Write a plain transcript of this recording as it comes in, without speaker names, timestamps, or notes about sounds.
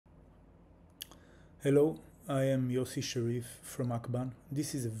Hello, I am Yossi Sharif from AKBAN.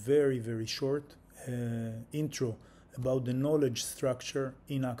 This is a very short intro about the knowledge structure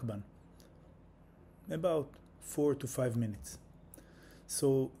in AKBAN. About 4 to 5 minutes.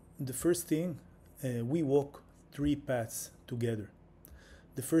 So the first thing, we walk 3 paths together.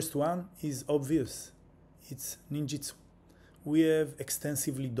 The first one is obvious. It's ninjutsu. We have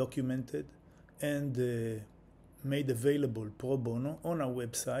extensively documented and made available pro bono on our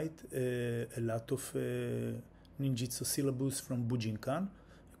website a lot of ninjutsu syllabus from Bujinkan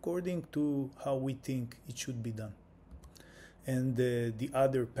according to how we think it should be done. And the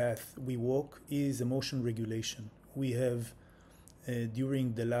other path we walk is emotion regulation. We have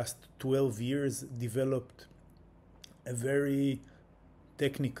during the last 12 years developed a very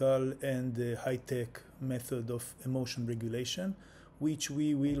technical and high-tech method of emotion regulation, which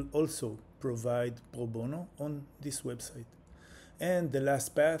we will also provide pro bono on this website. And the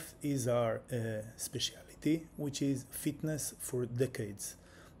last path is our specialty, which is fitness for decades.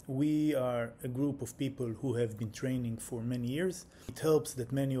 We are a group of people who have been training for many years. It helps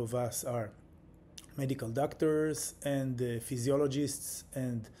that many of us are medical doctors and physiologists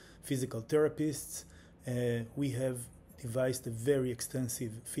and physical therapists. We have devised a very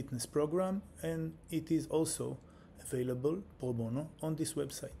extensive fitness program, and it is also available pro bono on this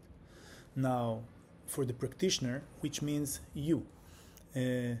website. Now, for the practitioner, which means you,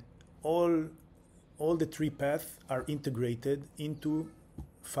 all the 3 paths are integrated into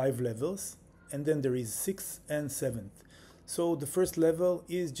 5 levels, and then there is 6th and 7th. So the first level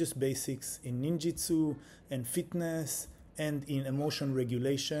is just basics in ninjutsu and fitness and in emotion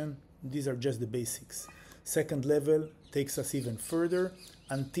regulation. These are just the basics. Second level takes us even further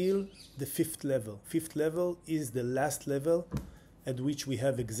until the 5th level. 5th level is the last level at which we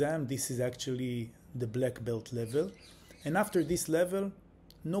have exam. This is actually the black belt level. And after this level,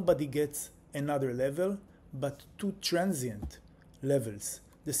 nobody gets another level, but 2 transient levels.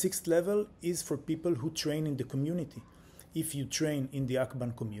 The 6th level is for people who train in the community. If you train in the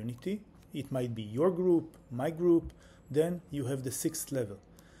AKBAN community, it might be your group, my group, then you have the 6th level.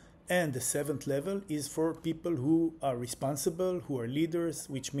 And the 7th level is for people who are responsible, who are leaders,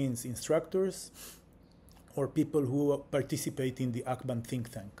 which means instructors, or people who participate in the AKBAN think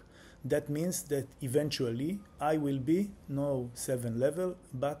tank. That means that eventually I will be no 7th level,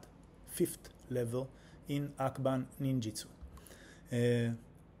 but 5th level in AKBAN ninjutsu.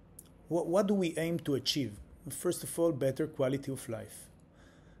 What do we aim to achieve? First of all, better quality of life.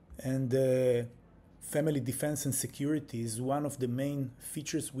 And family defense and security is one of the main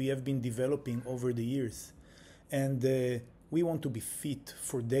features we have been developing over the years. And we want to be fit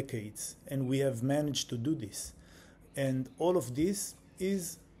for decades, and we have managed to do this. And all of this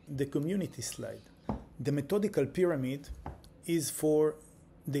is the community slide. The methodical pyramid is for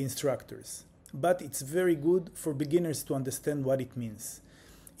the instructors, but it's very good for beginners to understand what it means.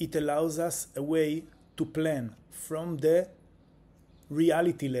 It allows us a way to plan from the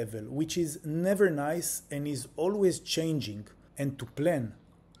reality level, which is never nice and is always changing, and to plan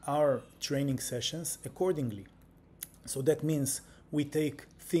our training sessions accordingly. So that means we take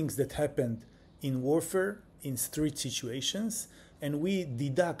things that happened in warfare, in street situations, and we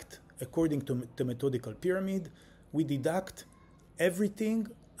deduct, according to the methodical pyramid, we deduct everything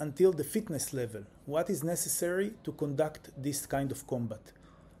until the fitness level. What is necessary to conduct this kind of combat?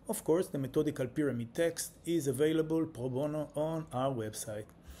 Of course, the methodical pyramid text is available pro bono on our website.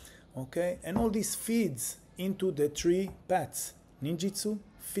 Okay, and all this feeds into the 3 paths: ninjutsu,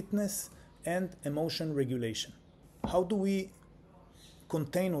 fitness, and emotion regulation. How do we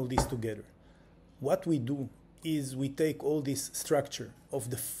contain all this together? What we do is we take all this structure of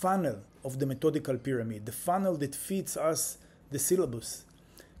the funnel of the methodical pyramid, the funnel that feeds us the syllabus,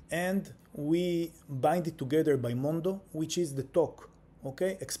 and we bind it together by Mondo, which is the talk,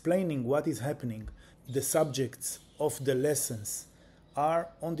 okay, explaining what is happening. The subjects of the lessons are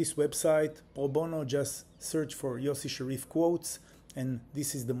on this website, pro bono. Just search for Yossi Sharif quotes, and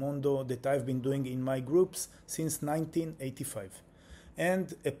this is the Mondo that I've been doing in my groups since 1985.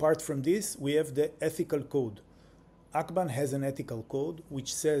 And apart from this, we have the ethical code. AKBAN has an ethical code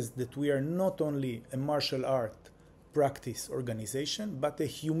which says that we are not only a martial art practice organization, but a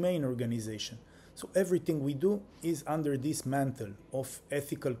humane organization. So everything we do is under this mantle of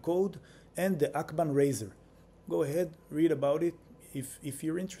ethical code and the AKBAN razor. Go ahead, read about it if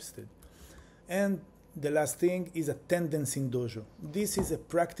you're interested. And the last thing is attendance in dojo. This is a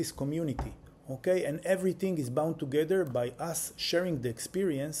practice community, okay? And everything is bound together by us sharing the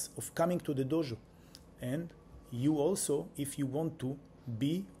experience of coming to the dojo. And you also, if you want to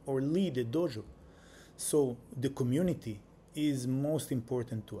be or lead a dojo. So the community is most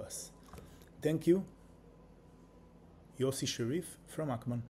important to us. Thank you. Yossi Sharif from AKBAN.